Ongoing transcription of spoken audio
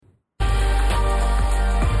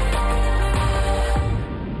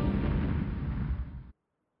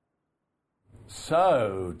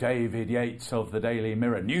So, David Yates of the Daily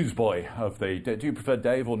Mirror, newsboy of the... Do you prefer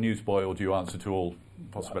Dave or newsboy, or do you answer to all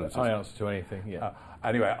possibilities? I answer to anything, yeah.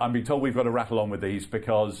 Anyway, I'm being told we've got to rattle on with these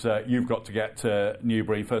because you've got to get to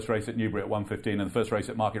Newbury. First race at Newbury at 1:15 and the first race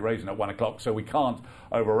at Market Rasen at 1 o'clock, so we can't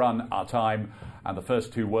overrun our time. And the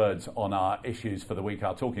first two words on our issues for the week,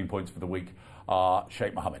 our talking points for the week, are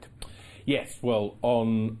Sheikh Mohammed. Yes, well,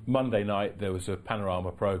 on Monday night there was a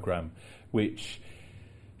panorama programme which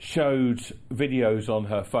showed videos on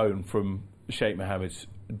her phone from Sheikh Mohammed's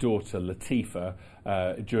daughter Latifa,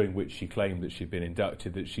 during which she claimed that she'd been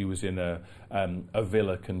inducted, that she was in a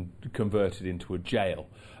villa converted into a jail.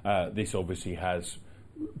 This obviously has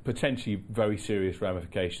potentially very serious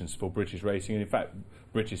ramifications for British racing, and in fact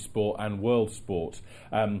British sport and world sport.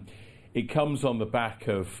 It comes on the back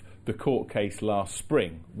of the court case last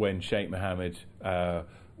spring when Sheikh Mohammed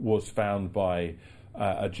was found by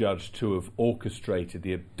a judge to have orchestrated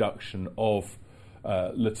the abduction of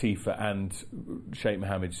Latifa and Sheikh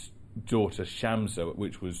Mohammed's daughter Shamsa,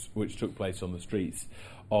 which took place on the streets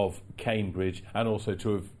of Cambridge, and also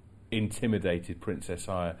to have intimidated Princess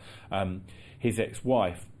Haya, his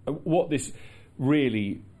ex-wife. What this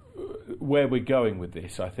really, where we're going with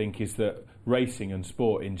this, I think, is that racing and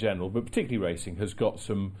sport in general, but particularly racing, has got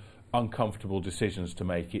some uncomfortable decisions to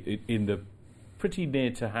make in the pretty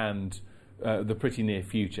near to hand, the pretty near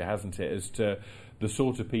future, hasn't it, as to the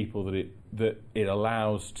sort of people that it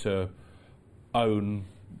allows to own,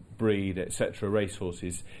 breed, etc.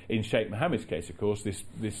 racehorses. In Sheikh Mohammed's case, of course,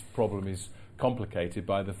 this problem is complicated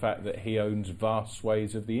by the fact that he owns vast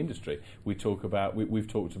swathes of the industry. We've talked about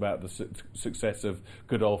the success of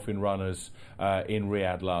Godolphin runners in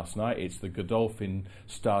Riyadh last night. It's the Godolphin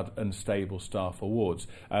Stud and Stable Staff Awards.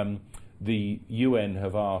 The UN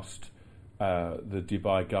have asked the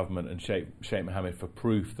Dubai government and Sheikh Mohammed for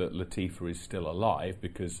proof that Latifa is still alive,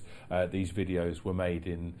 because these videos were made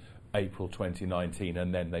in April 2019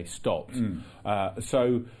 and then they stopped.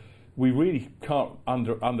 So we really can't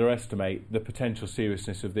underestimate the potential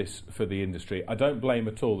seriousness of this for the industry. I don't blame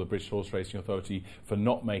at all the British Horse Racing Authority for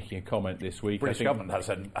not making a comment this week. British government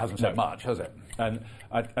hasn't said much, has it? And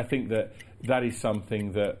I think that is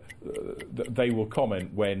something that they will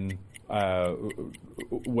comment when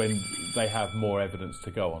they have more evidence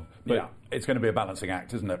to go on. But yeah, it's going to be a balancing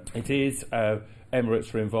act, isn't it? It is.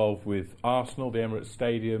 Emirates are involved with Arsenal, the Emirates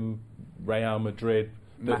Stadium, Real Madrid.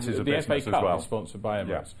 The FA Cup is sponsored by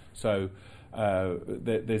Emirates. Yeah. So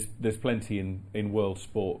there's plenty in world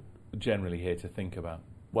sport generally here to think about.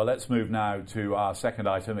 Well, let's move now to our second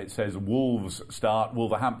item. It says Wolves start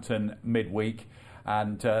Wolverhampton midweek.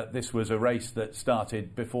 And this was a race that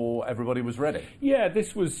started before everybody was ready. Yeah,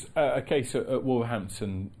 this was a case at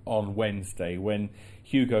Wolverhampton on Wednesday when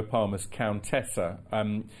Hugo Palmer's Countessa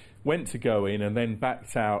went to go in and then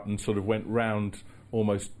backed out and sort of went round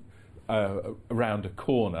almost around a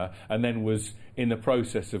corner, and then was in the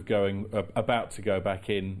process of about to go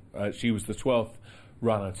back in. She was the 12th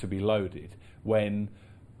runner to be loaded when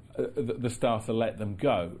the starter let them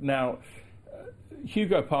go. Now,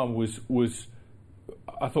 Hugo Palmer was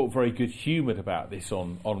I thought very good-humoured about this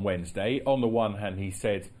on Wednesday. On the one hand, he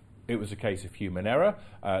said it was a case of human error,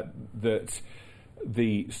 that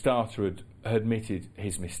the starter had admitted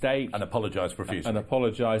his mistake and apologised profusely. And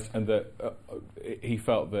that he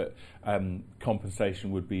felt that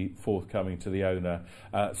compensation would be forthcoming to the owner,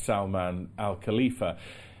 Salman Al Khalifa.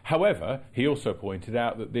 However, he also pointed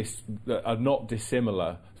out that a not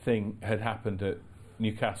dissimilar thing had happened at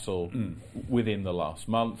Newcastle within the last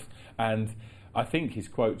month, and I think his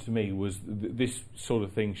quote to me was, this sort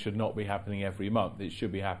of thing should not be happening every month. It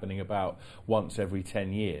should be happening about once every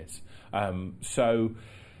 10 years. So,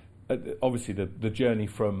 obviously, the journey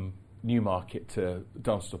from Newmarket to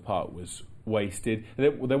Dunstall Park was wasted.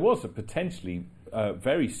 There was a potentially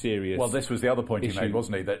very serious... Well, this was the other point he made,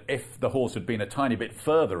 wasn't he? That if the horse had been a tiny bit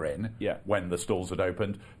further in when the stalls had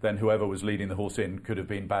opened, then whoever was leading the horse in could have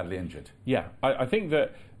been badly injured. Yeah, I think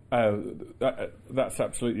that... that's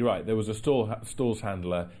absolutely right. There was a stalls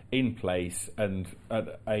handler in place, and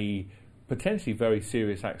a potentially very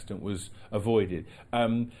serious accident was avoided.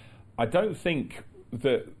 I don't think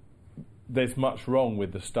that there's much wrong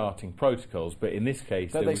with the starting protocols, but in this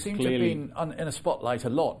case, they seem to have been in a spotlight a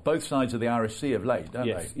lot. Both sides of the Irish Sea of late, don't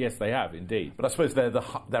they? Yes, they have indeed. But I suppose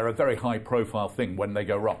they're a very high-profile thing when they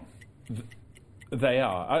go wrong. They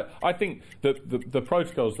are. I think that the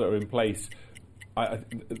protocols that are in place,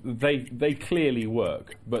 they clearly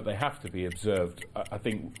work, but they have to be observed, I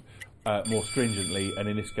think, more stringently, and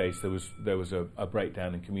in this case there was a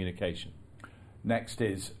breakdown in communication. Next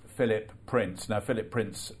is Philip Prince. Now, Philip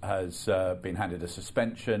Prince has been handed a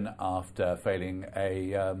suspension after failing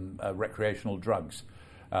a recreational drugs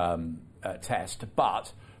test,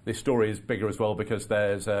 but this story is bigger as well because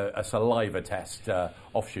there's a saliva test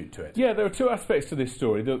offshoot to it. Yeah, there are two aspects to this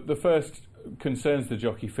story. The first concerns the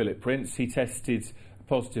jockey Philip Prince. He tested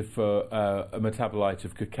positive for a metabolite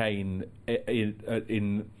of cocaine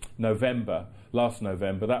in November, last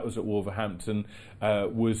November. That was at Wolverhampton,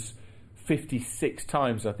 was 56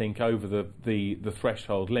 times, I think, over the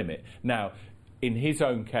threshold limit. Now, in his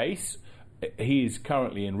own case, he is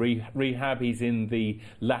currently in rehab. He's in the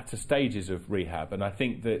latter stages of rehab, and I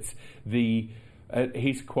think that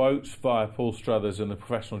his quotes via Paul Struthers and the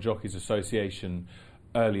Professional Jockeys Association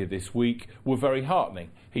earlier this week were very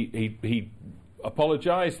heartening. He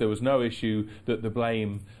apologised. There was no issue that the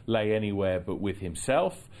blame lay anywhere but with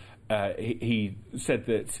himself. He said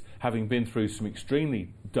that having been through some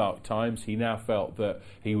extremely dark times, he now felt that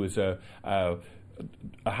he was a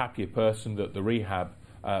happier person, that the rehab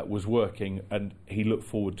was working, and he looked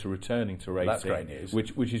forward to returning to racing. That's great news.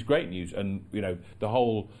 Which is great news, and the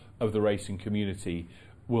whole of the racing community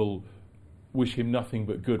will wish him nothing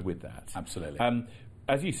but good with that. Absolutely.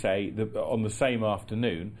 As you say, on the same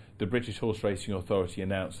afternoon, the British Horse Racing Authority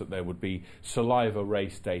announced that there would be saliva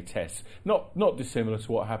race day tests, not dissimilar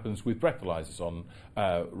to what happens with breathalyzers on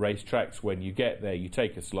racetracks. When you get there, you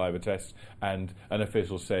take a saliva test, and an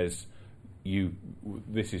official says,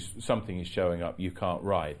 something is showing up, you can't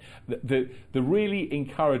ride. The really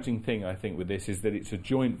encouraging thing, I think, with this is that it's a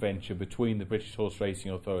joint venture between the British Horse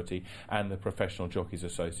Racing Authority and the Professional Jockeys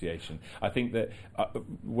Association. I think that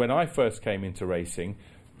when I first came into racing,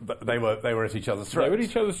 they were at each other's throats. They were at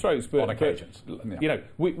each other's throats, but on occasions.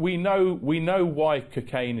 We know why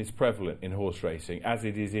cocaine is prevalent in horse racing, as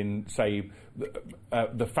it is in, say,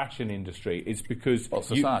 the fashion industry. It's because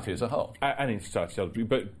society as a whole, and in society,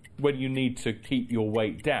 but when you need to keep your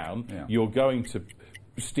weight down, you're going to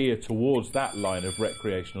steer towards that line of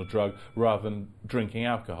recreational drug rather than drinking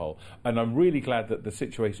alcohol. And I'm really glad that the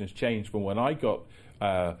situation has changed from when I got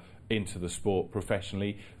into the sport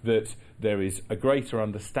professionally, that there is a greater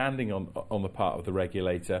understanding on the part of the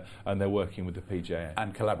regulator, and they're working with the PJA.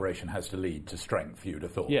 And collaboration has to lead to strength, you'd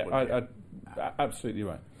have thought. Yeah, absolutely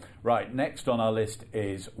right. Right, next on our list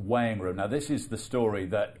is Weighing Room. Now, this is the story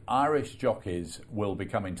that Irish jockeys will be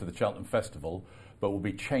coming to the Cheltenham Festival, but will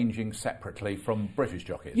be changing separately from British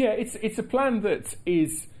jockeys. Yeah, it's a plan that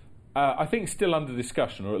is, I think, still under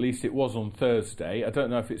discussion, or at least it was on Thursday. I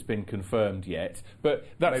don't know if it's been confirmed yet, but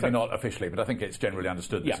that's maybe not officially, but I think it's generally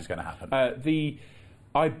understood this is going to happen.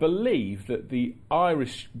 I believe that the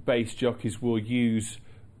Irish-based jockeys will use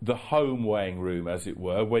the home weighing room, as it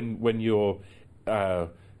were, when you're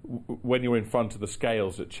in front of the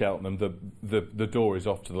scales at Cheltenham. The door is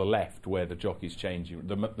off to the left, where the jockey's changing,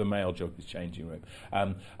 the male jockey's changing room.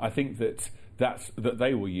 I think that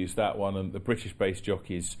they will use that one, and the British-based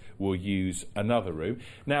jockeys will use another room.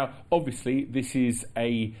 Now, obviously, this is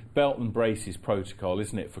a belt and braces protocol,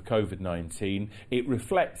 isn't it, for COVID-19? It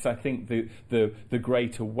reflects, I think, the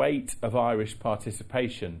greater weight of Irish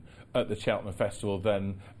participation at the Cheltenham Festival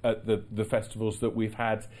than at the festivals that we've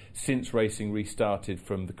had since racing restarted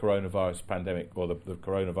from the coronavirus pandemic, or the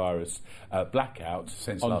coronavirus blackout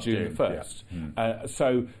since on June 1st. Yeah.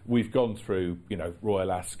 So we've gone through,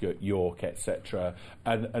 Royal Ascot, York, etc.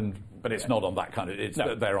 But it's not on that kind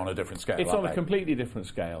of. They're on a different scale. It's on a completely different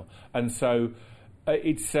scale, and so.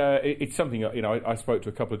 It's something I spoke to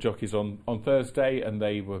a couple of jockeys on Thursday, and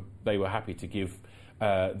they were happy to give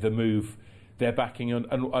the move their backing,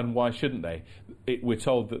 and why shouldn't they? We're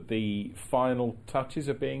told that the final touches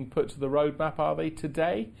are being put to the roadmap. Are they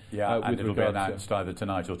today? Yeah, and it'll be announced either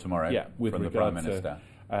tonight or tomorrow. Yeah, with from the Prime Minister.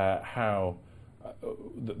 How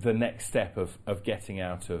the next step of getting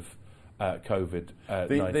out of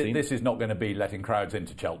COVID-19. This is not going to be letting crowds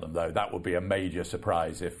into Cheltenham, though. That would be a major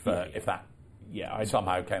surprise if that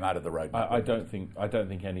somehow came out of the roadmap. I don't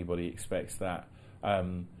think anybody expects that.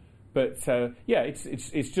 But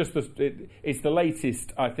it's just it's the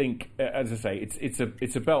latest. I think, as I say,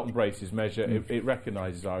 it's a belt and braces measure. It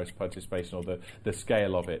recognises Irish participation, or the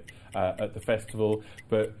scale of it at the festival.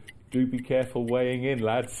 But do be careful weighing in,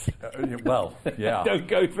 lads. Well, yeah. Don't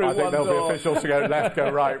go through one door. I think there'll be officials to go left, go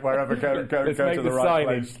right, wherever, go to the right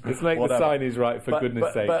place. Let's make the signage right, for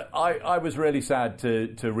goodness sake. But I was really sad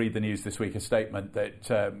to read the news this week, a statement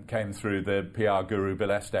that came through the PR guru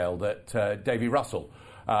Bill Esdale, that Davy Russell,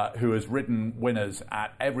 who has ridden winners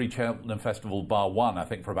at every Cheltenham Festival bar one, I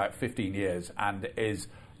think, for about 15 years, and is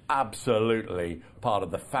absolutely part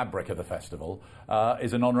of the fabric of the festival,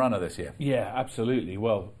 is a non-runner this year. Yeah, absolutely.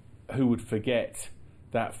 Well, who would forget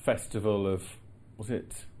that festival of, was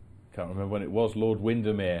it can't remember when it was, Lord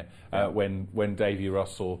Windermere, when Davy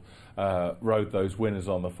Russell rode those winners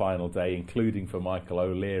on the final day, including for Michael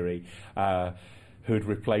O'Leary, who'd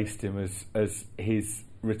replaced him as his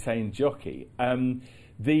retained jockey.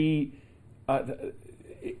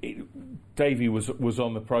 Davy was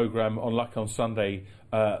on the programme on Luck on Sunday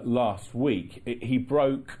last week. He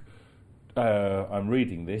broke, I'm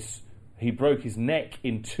reading this, he broke his neck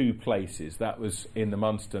in 2 places. That was in the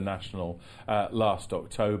Munster National last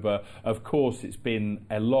October. Of course, it's been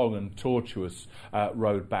a long and tortuous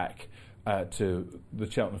road back to the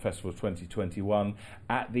Cheltenham Festival 2021.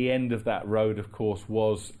 At the end of that road, of course,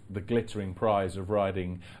 was the glittering prize of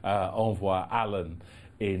riding Envoy Allen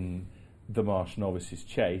in the Marsh Novices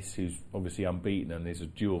Chase, who's obviously unbeaten and is a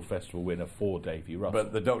dual festival winner for Davy Russell.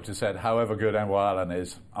 But the doctor said, however good Envoy Allen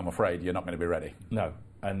is, I'm afraid you're not going to be ready. No,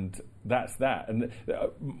 and that's that. And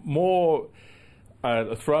more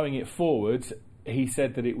throwing it forward, he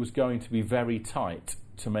said that it was going to be very tight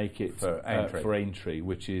to make it for Aintree,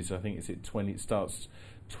 which is, I think, it starts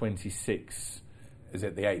 26. Is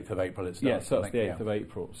it the 8th of April it starts? Yeah, it starts the 8th of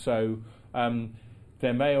April. So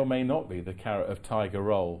there may or may not be the carrot of Tiger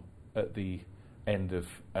Roll at the end of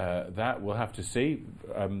that. We'll have to see.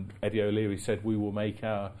 Eddie O'Leary said we will make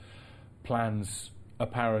our plans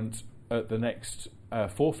apparent at the next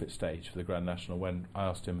forfeit stage for the Grand National, when I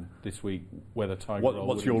asked him this week whether Tiger Roll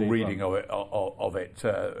what's your reading run of it?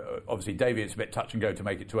 Obviously, Davy, it's a bit touch and go to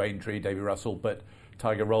make it to Aintree, Davy Russell, but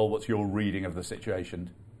Tiger Roll, what's your reading of the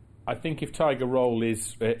situation? I think if Tiger Roll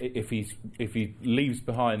is, if he leaves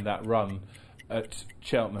behind that run at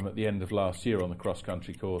Cheltenham at the end of last year on the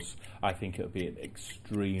cross-country course, I think it'll be an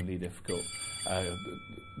extremely difficult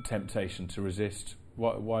temptation to resist.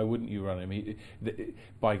 Why wouldn't you run him?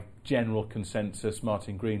 By general consensus,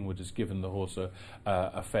 Martin Greenwood has given the horse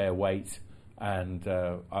a fair weight, and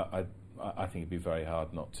I think it'd be very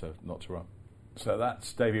hard not to run. So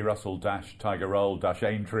that's Davy Russell - Tiger Roll -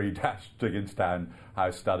 Aintree - Digginstown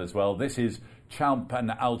House Stud as well. This is Champ and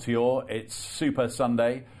Altior. It's Super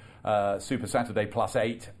Sunday. Super Saturday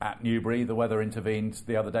 +8 at Newbury. The weather intervened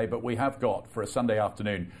the other day, but we have got, for a Sunday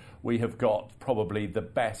afternoon, we have got probably the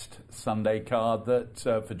best Sunday card that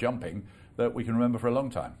for jumping that we can remember for a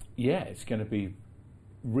long time. Yeah, it's going to be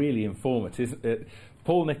really informative.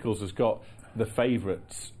 Paul Nicholls has got the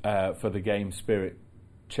favourites for the Game Spirit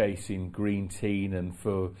Chase in Green Teen and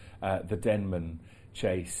for the Denman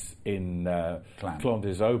Chase in Clan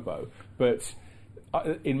des Obeaux. But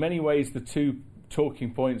in many ways, the two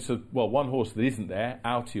talking points of, well, one horse that isn't there,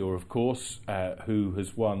 Altior, of course, who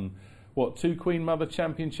has won 2 Queen Mother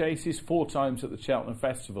Champion Chases, 4 times at the Cheltenham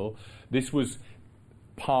Festival. This was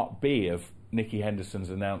part B of Nicky Henderson's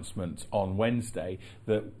announcement on Wednesday,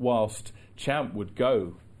 that whilst Champ would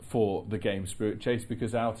go for the Game Spirit Chase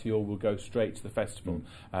because Altior will go straight to the festival.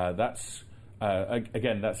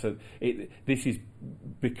 This is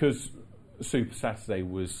because Super Saturday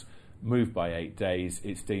was moved by 8 days.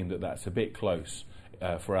 It's deemed that that's a bit close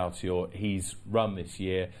for Altior. He's run this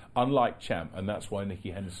year, unlike Champ, and that's why Nicky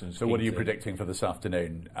Henderson's. So, what are you predicting for this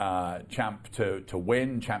afternoon? Champ to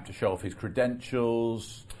win, Champ to show off his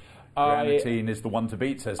credentials. Green is the one to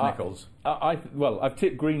beat, says Nicholls. I've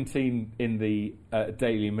tipped Green Teen in the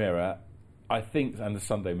Daily Mirror, I think, and the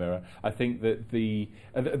Sunday Mirror. I think that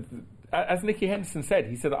as Nicky Henderson said,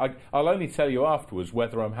 he said, I'll only tell you afterwards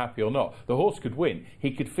whether I'm happy or not. The horse could win.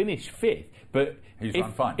 He could finish 5th, but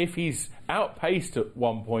if he's outpaced at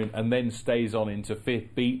one point and then stays on into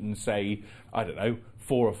 5th, beaten, say,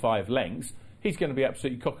 4 or 5 lengths, he's going to be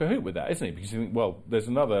absolutely cock-a-hoot with that, isn't he? Because you think, well, there's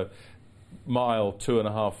another mile,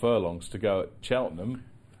 2.5 furlongs to go at Cheltenham.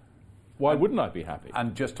 Why wouldn't I be happy?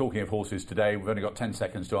 And just talking of horses today, we've only got 10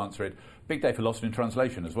 seconds to answer it. Big day for Lost in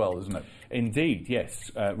Translation as well, isn't it? Indeed,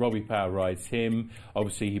 yes. Robbie Power rides him.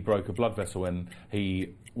 Obviously, he broke a blood vessel when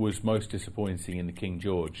he was most disappointing in the King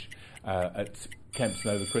George at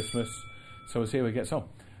Kempston over Christmas. So we'll see how he gets on.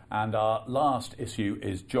 And our last issue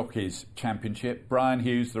is Jockeys Championship. Brian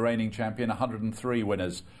Hughes, the reigning champion, 103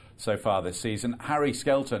 winners so far this season. Harry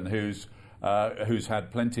Skelton, who's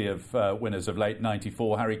had plenty of winners of late,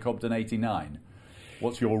 94. Harry Cobden, 89.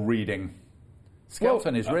 What's your reading?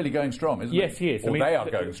 Skelton is really going strong, isn't he? Yes, he is. Or they are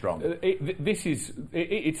going strong.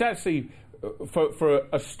 It's actually, for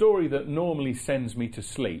a story that normally sends me to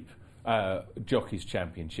sleep, Jockeys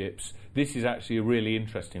Championships, this is actually a really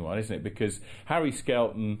interesting one, isn't it? Because Harry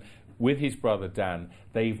Skelton, with his brother Dan,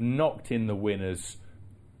 they've knocked in the winners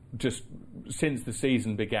just since the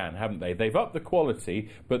season began, haven't they? They've upped the quality,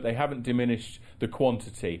 but they haven't diminished the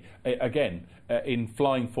quantity. Again, in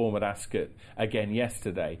flying form at Ascot, again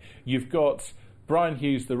yesterday. You've got Brian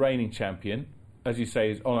Hughes, the reigning champion, as you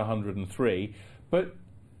say, is on 103, but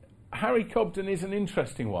Harry Cobden is an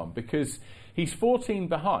interesting one because he's 14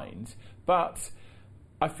 behind, but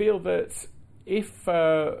I feel that if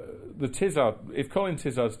if Colin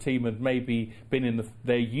Tizard's team had maybe been in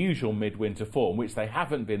their usual midwinter form, which they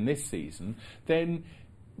haven't been this season, then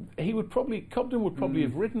Cobden would probably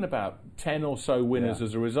have ridden about 10 or so winners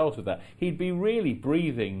as a result of that. He'd be really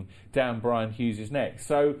breathing down Brian Hughes' neck.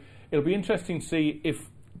 So it'll be interesting to see if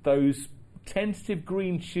those tentative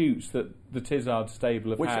green shoots that the Tizard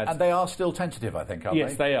stable have had... And they are still tentative, I think, aren't they?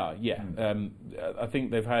 Yes, they are, yeah. I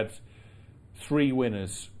think they've had 3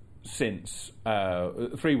 winners since...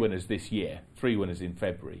 3 winners this year, 3 winners in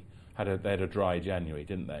February. They had a dry January,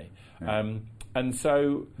 didn't they? Yeah. And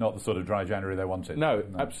so... Not the sort of dry January they wanted. No.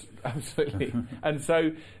 Absolutely. And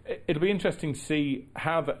so it'll be interesting to see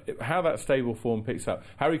how that stable form picks up.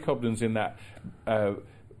 Harry Cobden's in that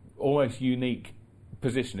almost unique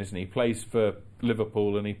position, isn't he? He plays for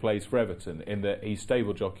Liverpool and he plays for Everton, in that he's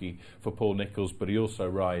stable jockey for Paul Nicholls, but he also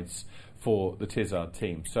rides for the Tizard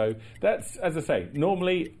team. So that's, as I say,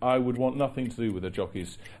 normally I would want nothing to do with a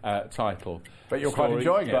jockey's title. But you're quite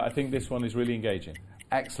enjoying it. But I think this one is really engaging.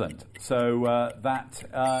 Excellent. So that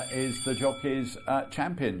is the Jockeys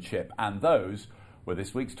Championship, and those were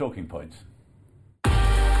this week's talking points.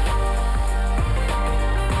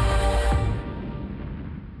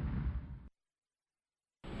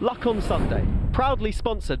 Luck on Sunday, proudly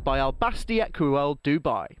sponsored by Al Basti Equiworld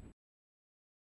Dubai.